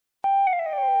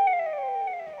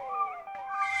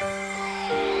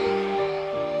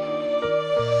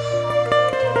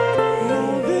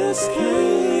this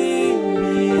can't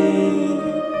be.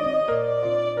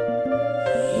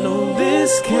 No,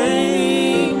 this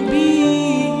can't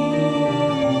be.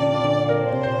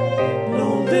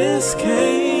 No, this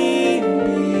can't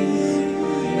be.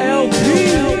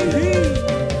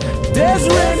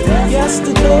 Desran.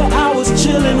 Yesterday I was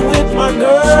chilling with my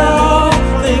girl,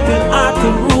 thinking I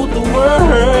could rule the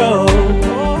world,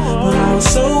 but I was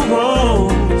so wrong,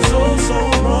 so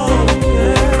wrong.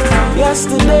 Yeah.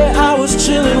 Yesterday I was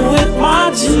chilling with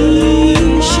my G.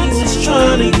 She was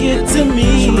trying to get to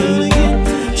me.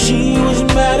 She was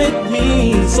mad at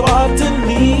me, so hard to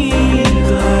leave.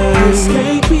 This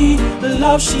can't be the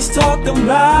love she's talking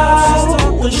about,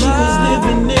 when she was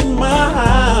living in my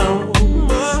house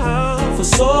for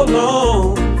so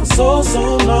long, for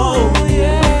so long,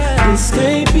 yeah. This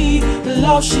can't be the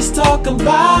love she's talking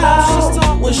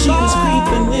about, when she was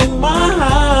creeping in my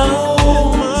house.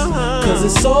 Cause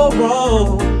it's so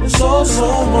wrong, it's so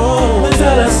wrong.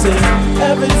 Until I say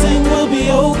everything will be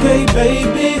okay,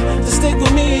 baby. Just stick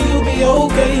with me and you'll be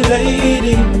okay,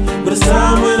 lady. But as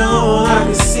time went on, I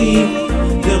could see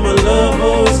that my love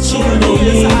was cheating on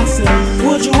me.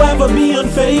 Would you ever be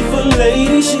unfaithful,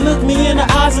 lady? She looked me in the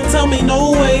eyes and tell me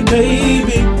no way,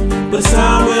 baby. But as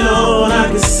time went on, I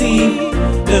could see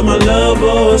that my love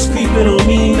was creeping on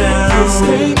me now. This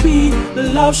can't be the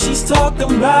love she's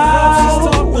talking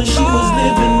about, when she was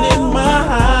living in my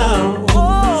house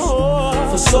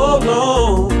for so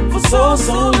long, for so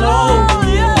long.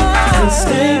 This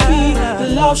can't be the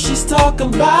love she's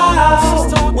talking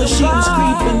about, when she was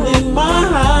creeping in my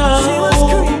house.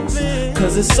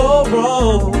 Cause it's so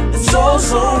wrong, it's so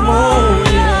wrong,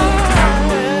 yeah.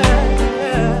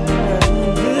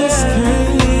 This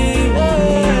can't be.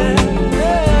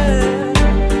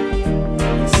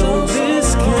 So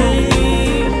this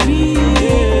can't be.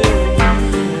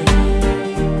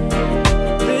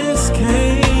 This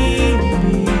can't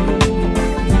be.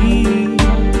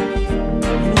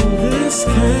 No, this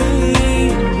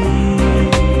can't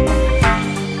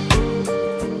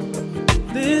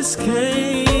be. This can't